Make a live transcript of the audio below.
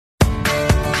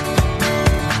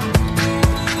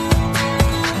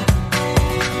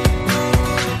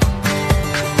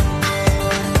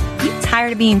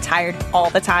being tired all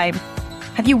the time?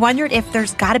 Have you wondered if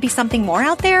there's got to be something more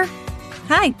out there?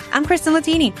 Hi, I'm Kristen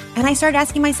Latini, and I started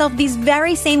asking myself these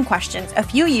very same questions a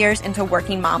few years into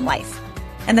working mom life.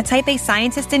 And the type A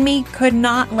scientist in me could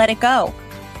not let it go.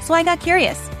 So I got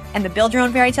curious, and the Build Your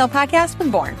Own Fairy Tale podcast was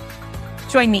born.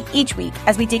 Join me each week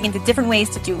as we dig into different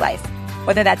ways to do life,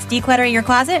 whether that's decluttering your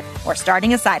closet or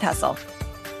starting a side hustle.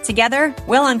 Together,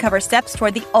 we'll uncover steps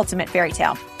toward the ultimate fairy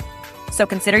tale. So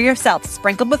consider yourself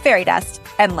sprinkled with fairy dust,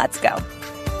 and let's go.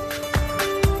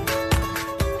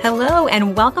 Hello,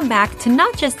 and welcome back to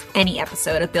not just any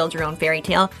episode of Build Your Own Fairy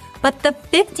Tale, but the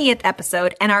 50th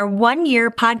episode and our 1-year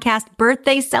podcast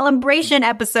birthday celebration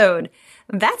episode.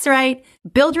 That's right.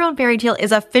 Build Your Own Fairy Tale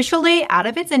is officially out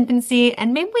of its infancy,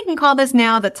 and maybe we can call this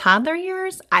now the toddler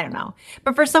years. I don't know.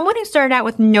 But for someone who started out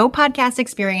with no podcast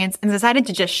experience and decided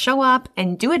to just show up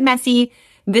and do it messy,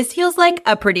 this feels like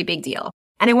a pretty big deal.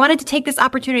 And I wanted to take this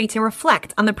opportunity to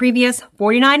reflect on the previous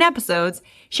 49 episodes,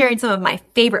 sharing some of my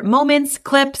favorite moments,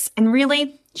 clips, and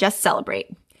really just celebrate.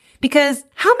 Because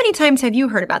how many times have you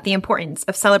heard about the importance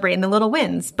of celebrating the little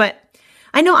wins? But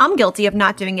I know I'm guilty of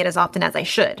not doing it as often as I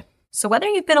should. So whether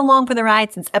you've been along for the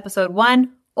ride since episode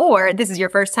 1 or this is your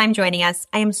first time joining us,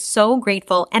 I am so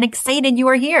grateful and excited you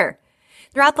are here.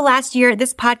 Throughout the last year,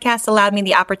 this podcast allowed me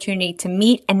the opportunity to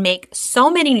meet and make so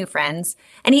many new friends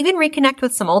and even reconnect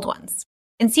with some old ones.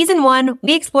 In season 1,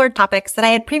 we explored topics that I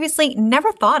had previously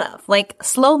never thought of, like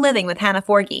slow living with Hannah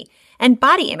Forgy and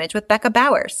body image with Becca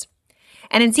Bowers.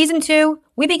 And in season 2,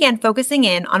 we began focusing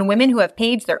in on women who have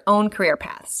paved their own career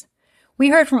paths. We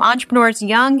heard from entrepreneurs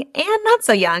young and not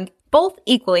so young, both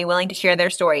equally willing to share their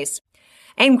stories.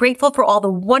 I am grateful for all the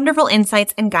wonderful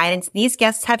insights and guidance these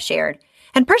guests have shared,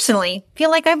 and personally feel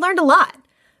like I've learned a lot.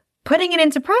 Putting it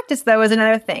into practice, though, is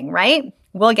another thing, right?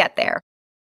 We'll get there.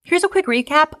 Here's a quick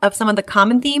recap of some of the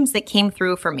common themes that came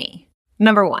through for me.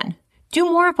 Number 1, do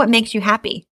more of what makes you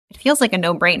happy. It feels like a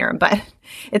no-brainer, but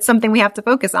it's something we have to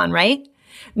focus on, right?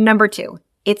 Number 2,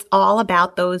 it's all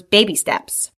about those baby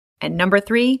steps. And number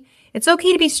 3, it's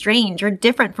okay to be strange or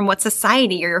different from what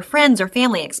society or your friends or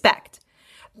family expect.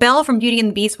 Belle from Beauty and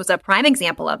the Beast was a prime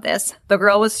example of this. The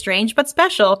girl was strange but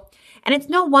special, and it's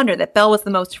no wonder that Belle was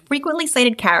the most frequently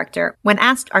cited character when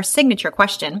asked our signature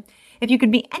question, if you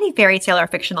could be any fairy tale or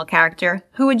fictional character,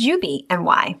 who would you be and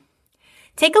why?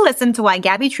 Take a listen to why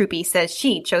Gabby Truppy says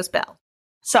she chose Belle.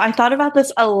 So I thought about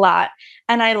this a lot,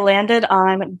 and I landed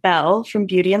on Belle from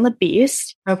Beauty and the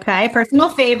Beast. Okay, personal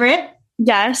favorite.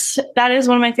 Yes, that is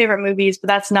one of my favorite movies, but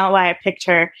that's not why I picked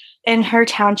her. In her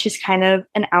town, she's kind of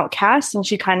an outcast, and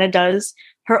she kind of does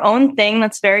her own thing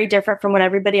that's very different from what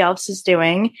everybody else is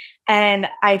doing. And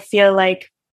I feel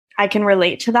like I can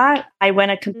relate to that. I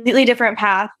went a completely different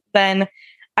path than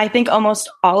I think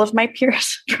almost all of my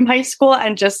peers from high school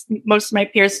and just most of my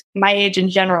peers my age in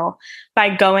general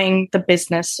by going the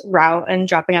business route and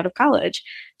dropping out of college.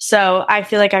 So I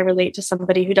feel like I relate to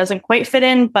somebody who doesn't quite fit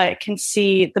in, but can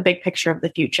see the big picture of the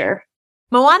future.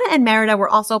 Moana and Merida were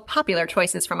also popular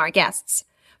choices from our guests.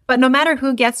 But no matter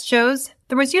who guests chose,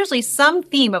 there was usually some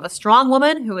theme of a strong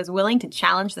woman who was willing to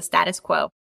challenge the status quo.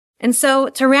 And so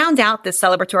to round out this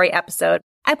celebratory episode,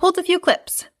 I pulled a few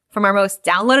clips from our most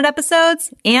downloaded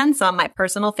episodes and some of my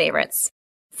personal favorites.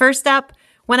 First up,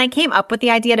 when I came up with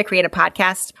the idea to create a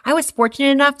podcast, I was fortunate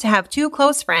enough to have 2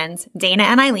 close friends, Dana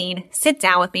and Eileen, sit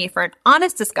down with me for an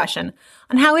honest discussion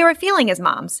on how we were feeling as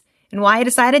moms and why I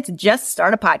decided to just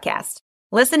start a podcast.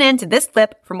 Listen in to this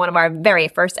clip from one of our very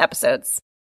first episodes.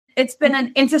 It's been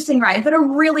an interesting ride, but a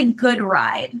really good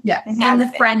ride. Yeah, in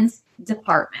the friends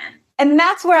department. And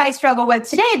that's where I struggle with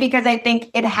today, because I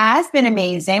think it has been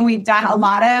amazing. We've done a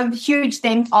lot of huge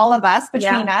things, all of us,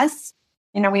 between us.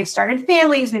 You know, we've started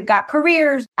families, we've got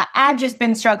careers. I've just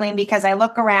been struggling because I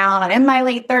look around, I'm in my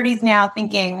late 30s now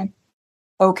thinking,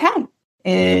 okay,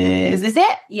 is this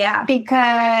it? Yeah.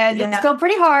 Because it's still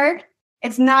pretty hard.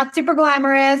 It's not super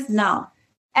glamorous. No.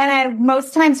 And I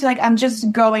most times feel like I'm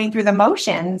just going through the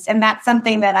motions. And that's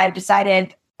something that I've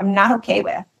decided I'm not okay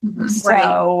with. Mm-hmm.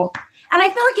 So... And I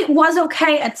feel like it was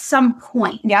okay at some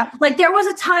point. Yeah. Like there was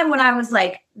a time when I was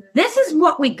like, this is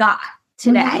what we got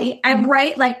today. I'm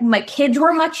right. Like my kids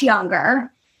were much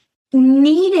younger,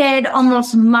 needed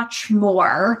almost much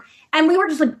more. And we were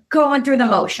just like going through the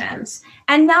motions.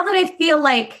 And now that I feel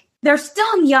like they're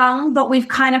still young, but we've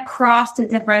kind of crossed a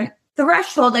different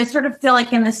threshold, I sort of feel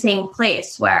like in the same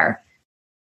place where,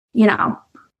 you know,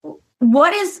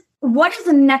 what is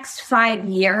the next 5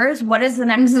 years? What is the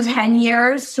next 10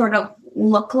 years sort of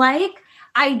look like?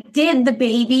 I did the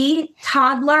baby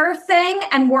toddler thing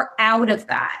and we're out of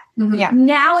that. Mm-hmm. Yeah.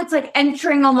 Now it's like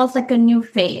entering almost like a new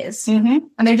phase. Mm-hmm.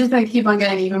 And they're just going to keep on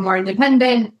getting even more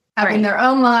independent, having their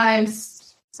own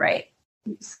lives, Right.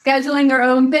 Scheduling their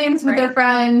own things with their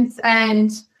friends.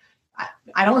 And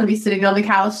I don't want to be sitting on the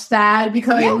couch sad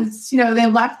because, they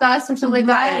left us or something like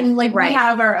that. And we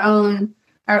have our own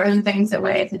things that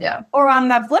we need to do. Or on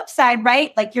the flip side,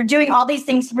 right? Like you're doing all these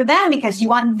things for them because you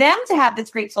want them to have this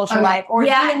great social life or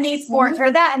doing these sports or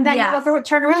that. And then you go through,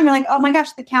 turn around and you're like, oh my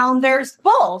gosh, the calendar's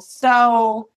full.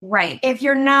 So if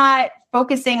you're not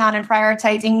focusing on and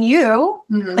prioritizing you,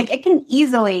 like it can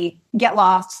easily get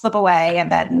lost, slip away,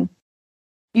 and then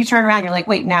you turn around, you're like,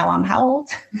 wait, now I'm how old?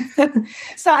 So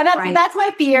that's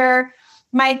my fear.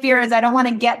 My fear is I don't want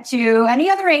to get to any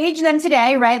other age than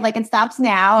today, right? Like it stops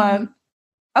now.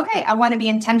 Okay, I want to be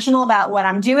intentional about what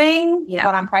I'm doing,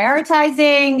 what I'm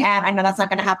prioritizing, and I know that's not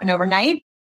going to happen overnight.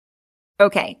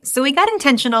 Okay, so we got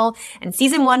intentional, and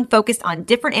season 1 focused on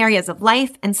different areas of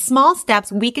life and small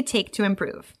steps we could take to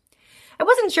improve. I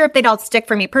wasn't sure if they'd all stick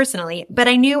for me personally, but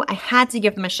I knew I had to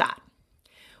give them a shot.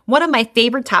 One of my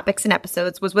favorite topics and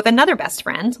episodes was with another best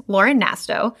friend, Lauren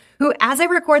Nasto, who, as I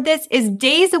record this, is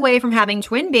days away from having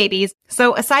twin babies.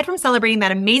 So aside from celebrating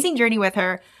that amazing journey with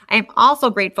her, I am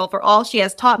also grateful for all she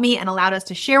has taught me and allowed us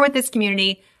to share with this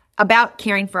community about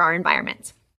caring for our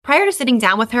environment. Prior to sitting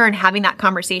down with her and having that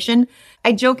conversation,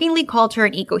 I jokingly called her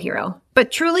an eco-hero,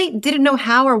 but truly didn't know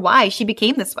how or why she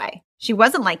became this way. She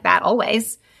wasn't like that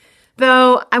always.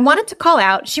 Though I wanted to call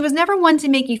out, she was never one to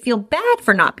make you feel bad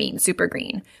for not being super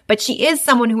green, but she is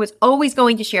someone who is always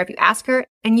going to share if you ask her,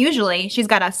 and usually she's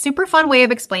got a super fun way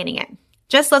of explaining it.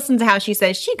 Just listen to how she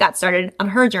says she got started on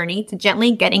her journey to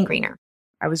gently getting greener.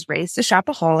 I was raised a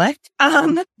shopaholic.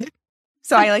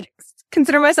 So I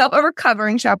consider myself a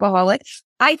recovering shopaholic.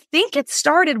 I think it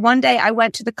started one day I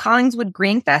went to the Collingswood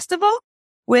Green Festival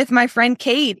with my friend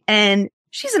Kate, and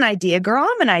she's an idea girl.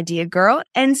 I'm an idea girl.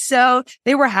 And so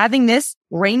they were having this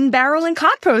rain barrel and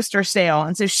composter sale.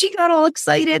 And so she got all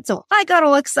excited. So I got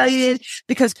all excited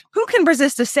because who can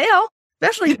resist a sale,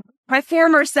 especially my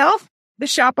former self, the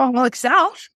shopaholic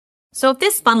self. So if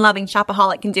this fun-loving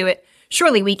shopaholic can do it,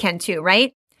 surely we can too,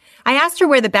 right? I asked her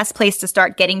where the best place to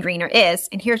start getting greener is,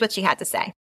 and here's what she had to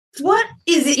say. What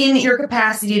is in your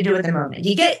capacity to do at the moment?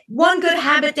 You get one good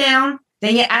habit down,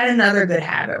 then you add another good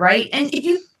habit, right? And if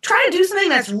you try to do something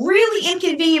that's really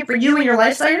inconvenient for you and your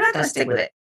lifestyle, you're not going to stick with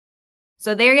it.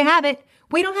 So there you have it.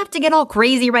 We don't have to get all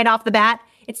crazy right off the bat.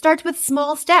 It starts with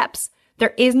small steps.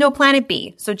 There is no planet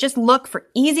B, so just look for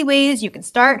easy ways you can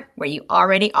start where you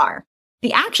already are.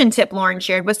 The action tip Lauren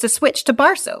shared was to switch to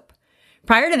bar soap.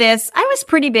 Prior to this, I was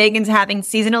pretty big into having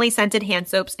seasonally scented hand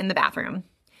soaps in the bathroom.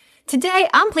 Today,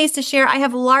 I'm pleased to share I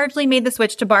have largely made the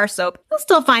switch to bar soap. I'll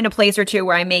still find a place or two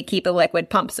where I may keep a liquid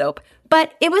pump soap,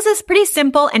 but it was a pretty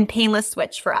simple and painless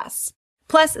switch for us.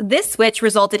 Plus, this switch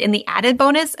resulted in the added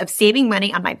bonus of saving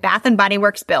money on my Bath & Body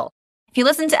Works bill. If you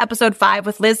listened to episode 5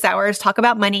 with Liz Sowers talk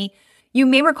about money, you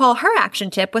may recall her action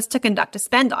tip was to conduct a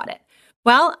spend audit.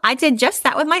 Well, I did just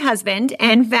that with my husband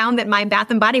and found that my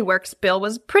Bath & Body Works bill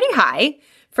was pretty high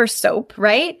for soap,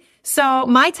 right? So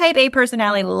my type A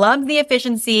personality loved the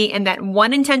efficiency and that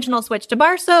one intentional switch to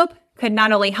bar soap could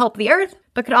not only help the earth,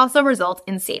 but could also result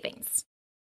in savings.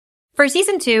 For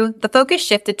season 2, the focus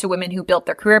shifted to women who built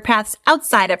their career paths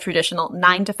outside of traditional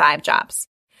 9-to-5 jobs.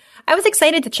 I was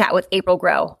excited to chat with April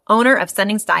Groh, owner of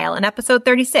Stunning Style, in episode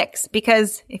 36,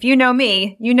 because if you know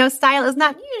me, you know style is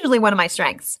not usually one of my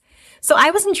strengths. So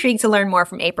I was intrigued to learn more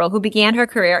from April, who began her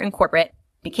career in corporate,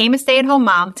 became a stay-at-home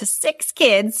mom to 6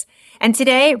 kids, and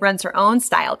today runs her own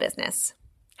style business.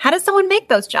 How does someone make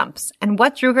those jumps, and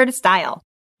what drew her to style?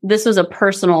 This was a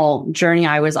personal journey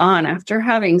I was on. After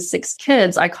having 6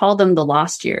 kids, I call them the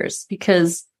lost years,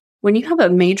 because when you have a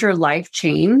major life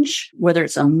change, whether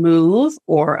it's a move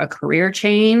or a career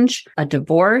change, a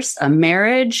divorce, a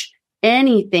marriage,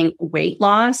 anything, weight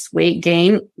loss, weight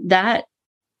gain, that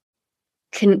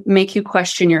can make you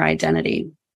question your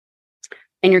identity.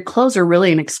 And your clothes are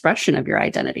really an expression of your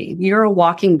identity. You're a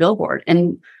walking billboard.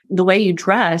 And the way you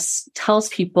dress tells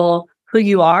people who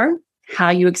you are, how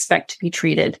you expect to be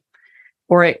treated,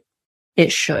 or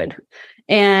it should.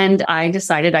 And I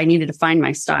decided I needed to find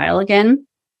my style again.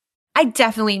 I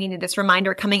definitely needed this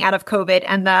reminder coming out of COVID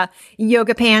and the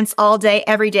yoga pants all day,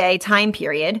 every day time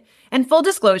period. And full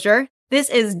disclosure, this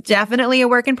is definitely a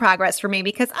work in progress for me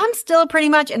because I'm still pretty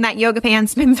much in that yoga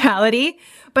pants mentality.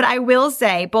 But I will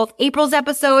say both April's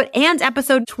episode and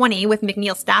episode 20 with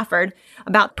McNeil Stafford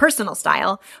about personal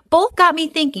style both got me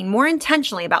thinking more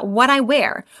intentionally about what I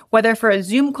wear, whether for a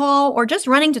Zoom call or just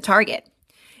running to Target.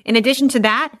 In addition to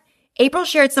that, April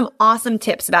shared some awesome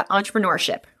tips about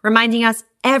entrepreneurship, reminding us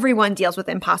everyone deals with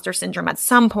imposter syndrome at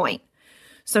some point.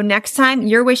 So next time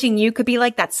you're wishing you could be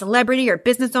like that celebrity or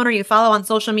business owner you follow on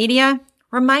social media,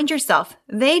 Remind yourself,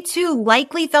 they too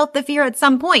likely felt the fear at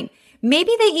some point.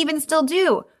 Maybe they even still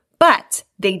do, but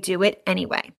they do it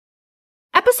anyway.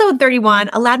 Episode 31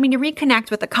 allowed me to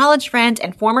reconnect with a college friend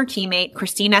and former teammate,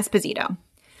 Christine Esposito.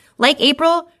 Like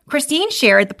April, Christine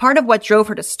shared the part of what drove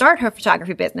her to start her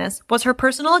photography business was her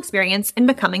personal experience in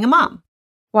becoming a mom.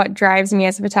 What drives me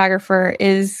as a photographer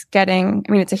is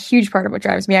it's a huge part of what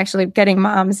drives me, actually, getting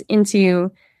moms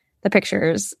into the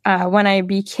pictures. When I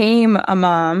became a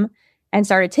mom and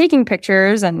started taking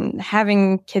pictures and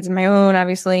having kids of my own,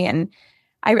 obviously, and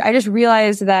I just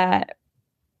realized that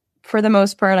for the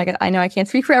most part, I know I can't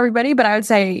speak for everybody, but I would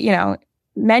say,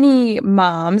 many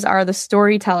moms are the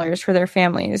storytellers for their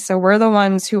families. So we're the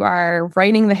ones who are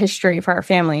writing the history for our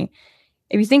family.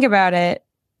 If you think about it,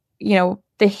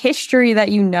 the history that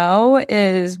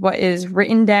is what is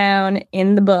written down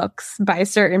in the books by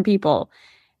certain people.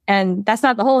 And that's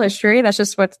not the whole history. That's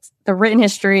just what's the written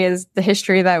history is the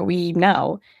history that we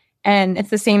know. And it's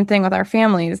the same thing with our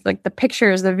families, like the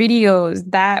pictures, the videos,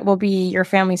 that will be your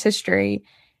family's history.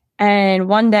 And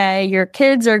one day your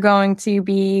kids are going to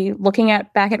be looking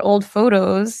back at old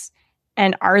photos,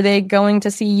 and are they going to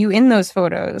see you in those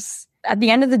photos? At the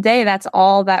end of the day, that's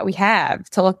all that we have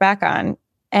to look back on.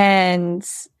 And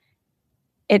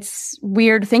it's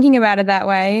weird thinking about it that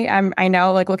way. I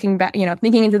know, like looking back,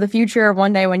 thinking into the future of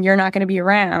one day when you're not going to be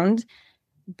around,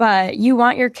 but you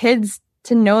want your kids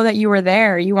to know that you were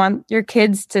there. You want your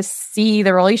kids to see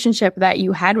the relationship that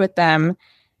you had with them.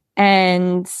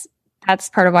 And that's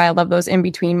part of why I love those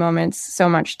in-between moments so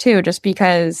much too, just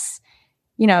because,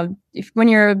 when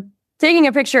you're taking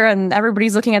a picture and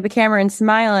everybody's looking at the camera and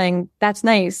smiling, that's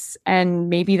nice. And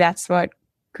maybe that's what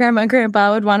grandma and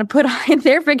grandpa would want to put in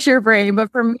their picture frame.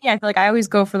 But for me, I feel like I always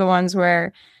go for the ones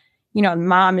where,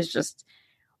 mom is just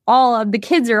all of the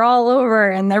kids are all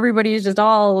over and everybody is just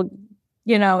all,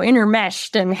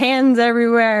 intermeshed and hands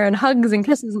everywhere and hugs and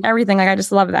kisses and everything. Like, I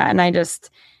just love that. And I just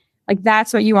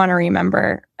that's what you want to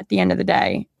remember at the end of the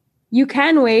day. You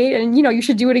can wait and, you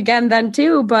should do it again then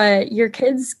too, but your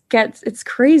kids it's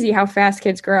crazy how fast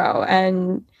kids grow,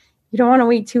 and you don't want to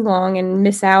wait too long and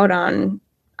miss out on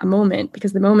a moment,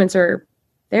 because the moments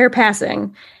they're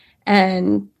passing.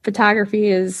 And photography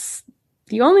is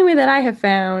the only way that I have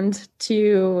found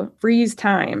to freeze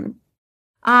time.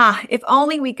 If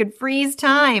only we could freeze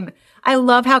time. I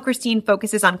love how Christine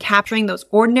focuses on capturing those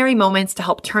ordinary moments to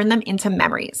help turn them into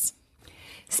memories.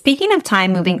 Speaking of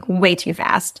time moving way too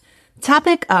fast, the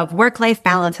topic of work-life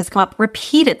balance has come up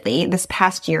repeatedly this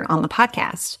past year on the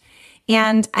podcast.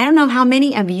 And I don't know how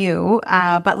many of you,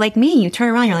 but like me, you turn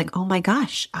around, you're like, oh my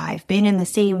gosh, I've been in the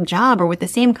same job or with the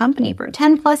same company for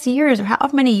 10 plus years or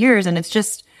however many years. And it's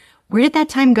just, where did that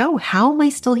time go? How am I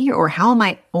still here? Or how am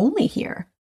I only here?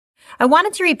 I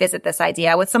wanted to revisit this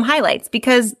idea with some highlights,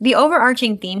 because the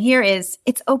overarching theme here is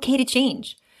it's okay to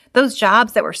change. Those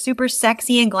jobs that were super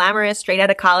sexy and glamorous straight out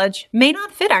of college may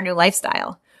not fit our new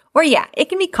lifestyle. Or yeah, it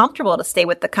can be comfortable to stay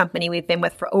with the company we've been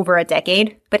with for over a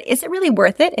decade, but is it really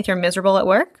worth it if you're miserable at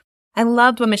work? I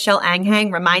loved when Michelle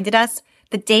Anghang reminded us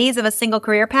the days of a single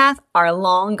career path are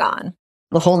long gone.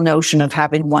 The whole notion of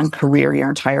having one career your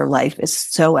entire life is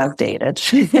so outdated.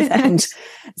 And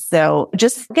so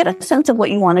just get a sense of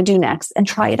what you want to do next and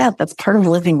try it out. That's part of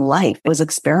living life, is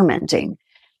experimenting.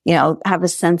 Have a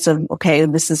sense of, okay,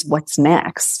 this is what's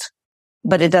next.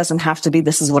 But it doesn't have to be,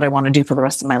 this is what I want to do for the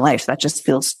rest of my life. That just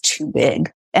feels too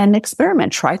big. And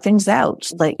experiment, try things out.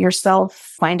 Let yourself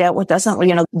find out what doesn't.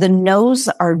 The no's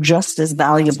are just as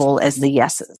valuable as the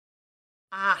yeses.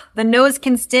 The no's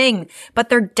can sting, but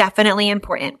they're definitely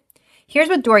important. Here's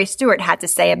what Dory Stewart had to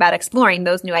say about exploring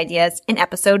those new ideas in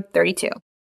episode 32.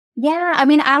 Yeah,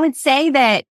 I would say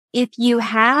that if you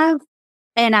have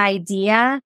an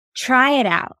idea, try it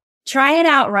out. Try it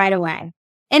out right away.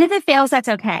 And if it fails, that's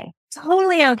okay.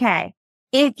 Totally okay.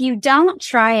 If you don't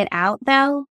try it out,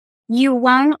 though, you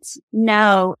won't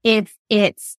know if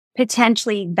it's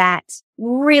potentially that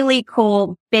really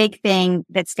cool, big thing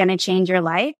that's going to change your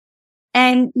life.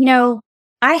 And,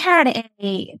 I had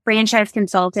a franchise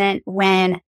consultant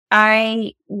when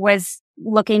I was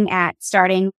looking at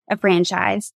starting a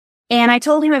franchise, and I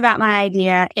told him about my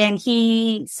idea, and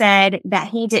he said that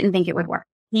he didn't think it would work.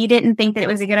 He didn't think that it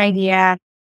was a good idea.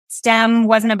 STEM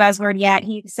wasn't a buzzword yet.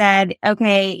 He said,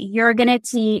 okay, you're going to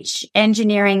teach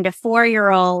engineering to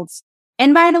 4-year-olds.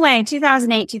 And by the way,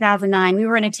 2008, 2009, we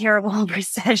were in a terrible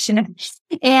recession.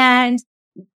 And,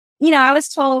 I was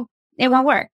told it won't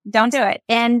work. Don't do it.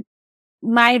 And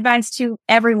my advice to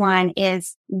everyone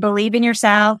is believe in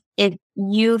yourself. If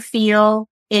you feel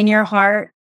in your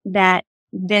heart that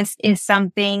this is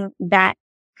something that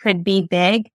could be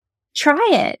big, try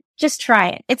it. just try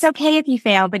it. It's okay if you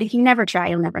fail, but if you never try,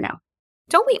 you'll never know.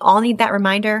 Don't we all need that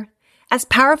reminder? As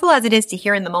powerful as it is to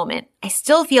hear in the moment, I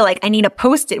still feel like I need a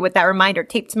Post-it with that reminder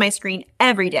taped to my screen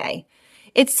every day.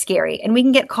 It's scary, and we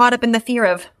can get caught up in the fear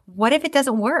of, what if it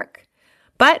doesn't work?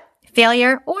 But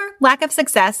failure or lack of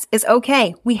success is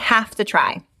okay. We have to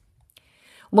try.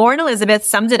 Lauren Elizabeth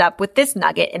summed it up with this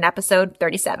nugget in episode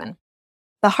 37.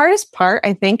 The hardest part,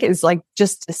 I think, is like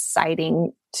just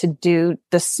deciding to do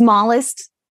the smallest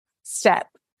step,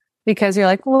 because you're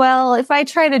like, well, if I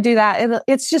try to do that,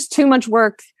 it's just too much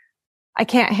work. I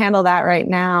can't handle that right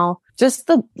now. Just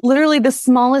literally the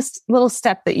smallest little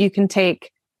step that you can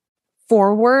take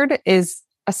forward is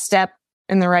a step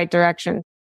in the right direction.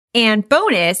 And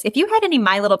bonus, if you had any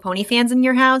My Little Pony fans in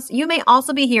your house, you may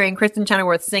also be hearing Kristen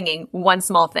Chenoweth singing One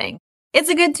Small Thing. It's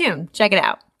a good tune. Check it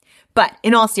out. But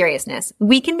in all seriousness,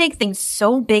 we can make things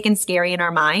so big and scary in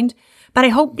our mind, but I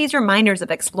hope these reminders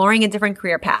of exploring a different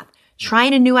career path,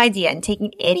 trying a new idea, and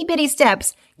taking itty-bitty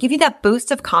steps give you that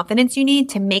boost of confidence you need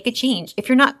to make a change if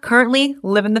you're not currently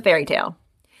living the fairy tale.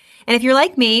 And if you're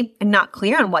like me and not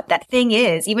clear on what that thing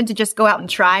is, even to just go out and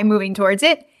try moving towards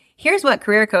it, here's what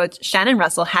career coach Shannon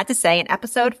Russell had to say in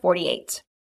episode 48.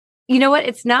 You know what?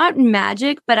 It's not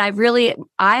magic, but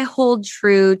I hold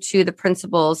true to the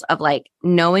principles of like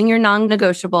knowing your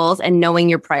non-negotiables and knowing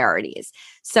your priorities.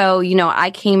 So,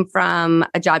 I came from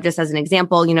a job, just as an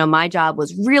example, my job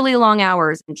was really long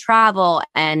hours and travel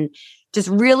and just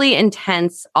really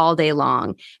intense all day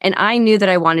long. And I knew that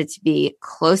I wanted to be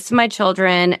close to my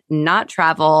children, not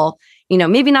travel,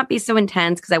 maybe not be so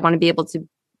intense because I want to be able to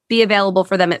be available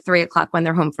for them at 3:00 when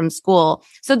they're home from school.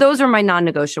 So those are my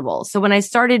non-negotiables. So when I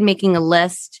started making a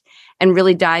list and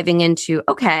really diving into,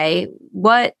 okay,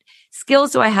 what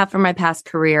skills do I have from my past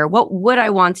career? What would I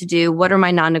want to do? What are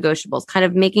my non-negotiables? Kind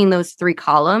of making those 3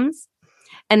 columns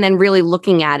and then really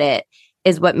looking at it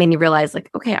is what made me realize like,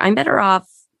 okay, I'm better off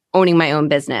owning my own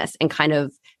business and kind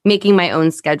of making my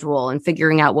own schedule and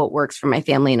figuring out what works for my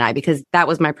family and I, because that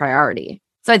was my priority.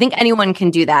 So I think anyone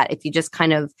can do that if you just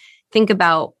kind of think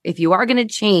about, if you are going to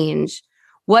change,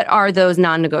 what are those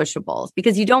non-negotiables?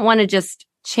 Because you don't want to just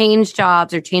change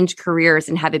jobs or change careers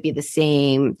and have it be the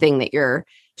same thing that you're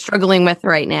struggling with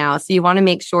right now. So you want to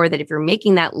make sure that if you're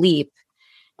making that leap,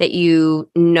 that you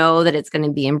know that it's going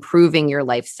to be improving your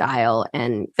lifestyle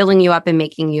and filling you up and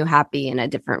making you happy in a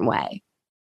different way.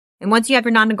 And once you have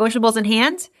your non-negotiables in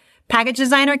hand, package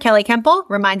designer Kelly Kemple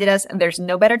reminded us there's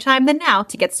no better time than now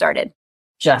to get started.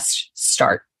 Just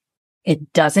start.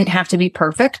 It doesn't have to be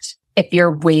perfect. If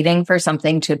you're waiting for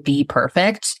something to be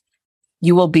perfect,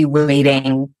 you will be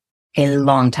waiting a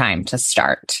long time to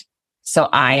start. So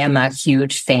I am a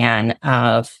huge fan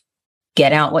of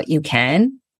get out what you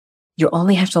can. You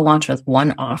only have to launch with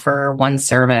one offer, one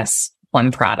service,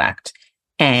 one product,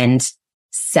 and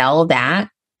sell that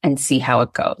and see how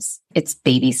it goes. It's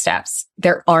baby steps.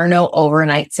 There are no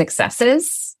overnight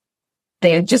successes.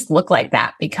 They just look like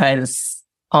that because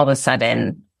all of a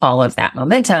sudden, all of that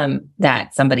momentum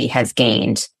that somebody has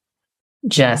gained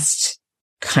just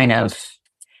kind of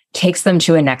takes them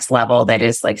to a next level that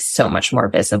is like so much more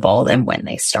visible than when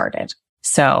they started.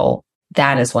 So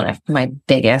that is one of my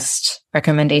biggest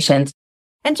recommendations.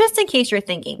 And just in case you're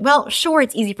thinking, well, sure,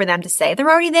 it's easy for them to say, they're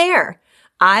already there.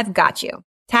 I've got you.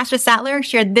 Tasha Sattler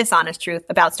shared this honest truth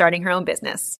about starting her own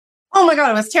business. Oh my God,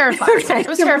 it was terrifying. It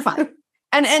was terrifying.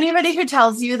 And anybody who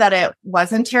tells you that it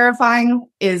wasn't terrifying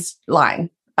is lying.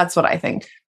 That's what I think.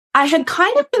 I had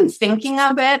kind of been thinking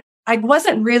of it. I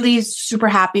wasn't really super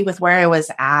happy with where I was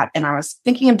at. And I was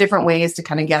thinking of different ways to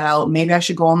kind of get out. Maybe I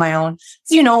should go on my own.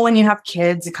 So, when you have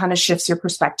kids, it kind of shifts your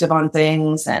perspective on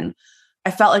things. And I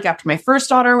felt like after my first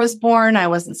daughter was born, I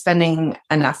wasn't spending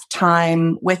enough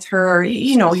time with her.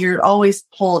 You're always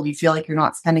pulled. You feel like you're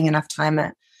not spending enough time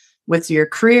with your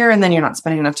career, and then you're not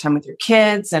spending enough time with your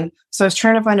kids. And so I was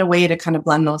trying to find a way to kind of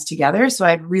blend those together. So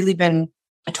I'd really been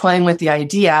toying with the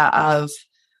idea of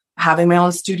having my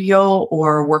own studio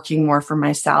or working more for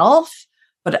myself.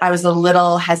 But I was a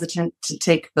little hesitant to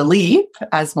take the leap,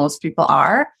 as most people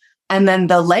are. And then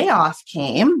the layoff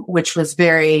came, which was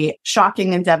very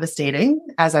shocking and devastating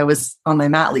as I was on my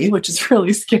mat leave, which is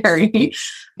really scary.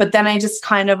 But then I just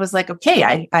kind of was like,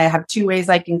 okay, I have 2 ways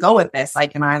I can go with this. I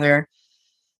can either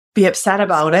be upset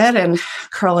about it and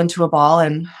curl into a ball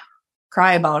and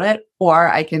cry about it, or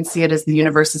I can see it as the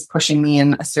universe is pushing me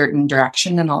in a certain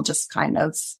direction and I'll just kind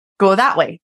of go that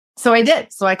way. So I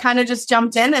did. So I kind of just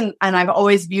jumped in and I've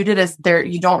always viewed it as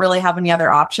you don't really have any other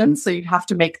options. So you have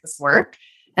to make this work.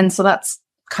 And so that's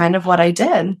kind of what I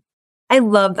did. I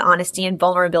love the honesty and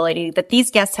vulnerability that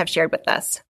these guests have shared with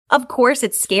us. Of course,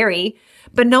 it's scary,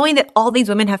 but knowing that all these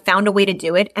women have found a way to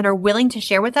do it and are willing to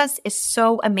share with us is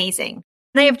so amazing.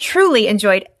 And I have truly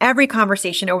enjoyed every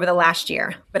conversation over the last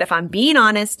year. But if I'm being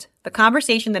honest, the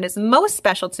conversation that is most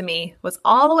special to me was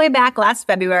all the way back last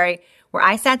February, where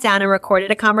I sat down and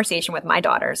recorded a conversation with my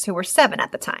daughters, who were 7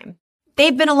 at the time.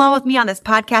 They've been along with me on this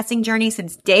podcasting journey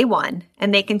since day one,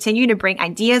 and they continue to bring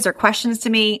ideas or questions to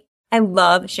me. I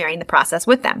love sharing the process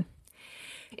with them.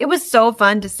 It was so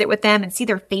fun to sit with them and see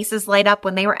their faces light up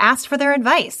when they were asked for their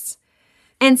advice.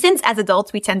 And since as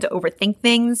adults we tend to overthink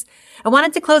things, I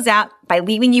wanted to close out by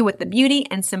leaving you with the beauty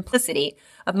and simplicity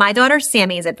of my daughter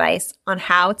Sammy's advice on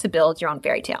how to build your own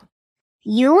fairy tale.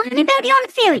 You want to build your own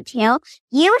fairy tale,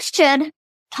 you should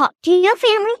talk to your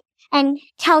family and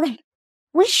tell them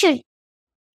we should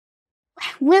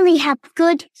really have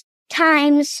good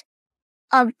times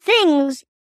of things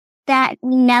that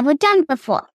we never done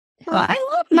before. Oh, I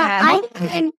love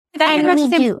that.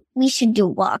 We should do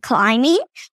wall climbing.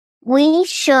 We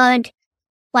should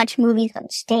watch movies on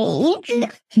stage.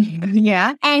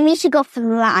 Yeah. And we should go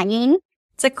flying.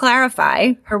 To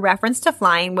clarify, her reference to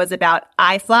flying was about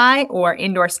iFly or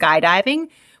indoor skydiving,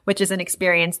 which is an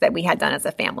experience that we had done as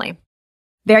a family.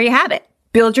 There you have it.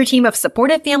 Build your team of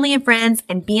supportive family and friends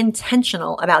and be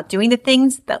intentional about doing the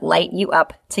things that light you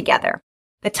up together.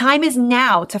 The time is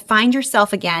now to find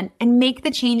yourself again and make the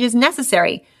changes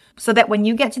necessary so that when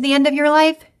you get to the end of your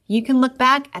life, you can look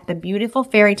back at the beautiful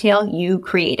fairy tale you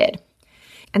created.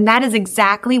 And that is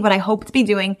exactly what I hope to be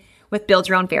doing with Build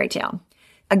Your Own Fairy Tale.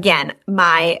 Again,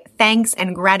 my thanks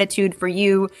and gratitude for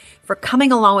you for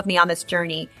coming along with me on this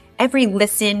journey. Every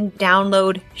listen,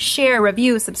 download, share,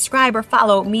 review, subscribe, or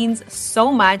follow means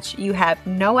so much. You have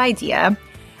no idea.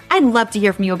 I'd love to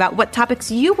hear from you about what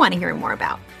topics you want to hear more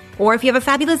about. Or if you have a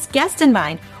fabulous guest in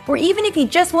mind, or even if you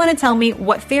just want to tell me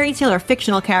what fairy tale or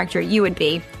fictional character you would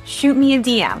be, shoot me a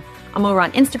DM. I'm over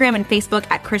on Instagram and Facebook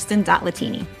at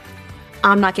Kristen.Latini.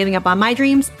 I'm not giving up on my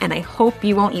dreams, and I hope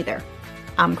you won't either.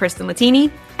 I'm Kristen Latini,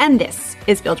 and this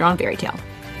is Build Your Own Fairy Tale.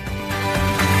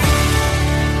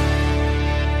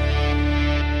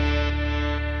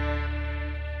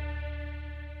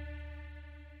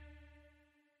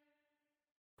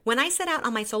 When I set out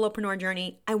on my solopreneur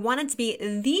journey, I wanted to be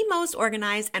the most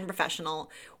organized and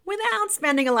professional without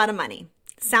spending a lot of money.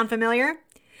 Sound familiar?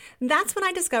 That's when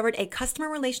I discovered a customer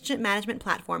relationship management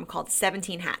platform called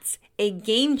 17 Hats, a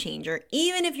game changer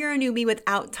even if you're a newbie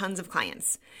without tons of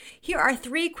clients. Here are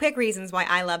 3 quick reasons why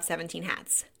I love 17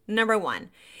 Hats. Number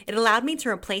 1, it allowed me to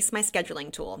replace my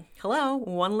scheduling tool. Hello,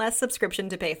 one less subscription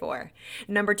to pay for.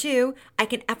 Number 2, I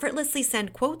can effortlessly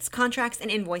send quotes, contracts, and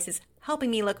invoices,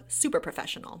 helping me look super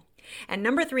professional. And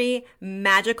number 3,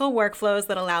 magical workflows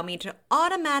that allow me to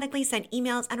automatically send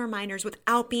emails and reminders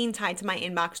without being tied to my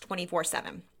inbox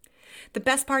 24/7. The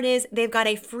best part is they've got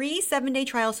a free 7-day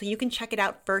trial so you can check it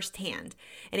out firsthand.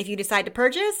 And if you decide to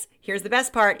purchase, here's the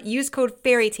best part. Use code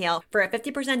FAIRYTALE for a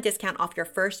 50% discount off your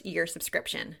first year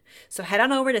subscription. So head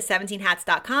on over to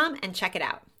 17hats.com and check it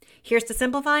out. Here's to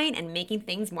simplifying and making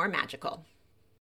things more magical.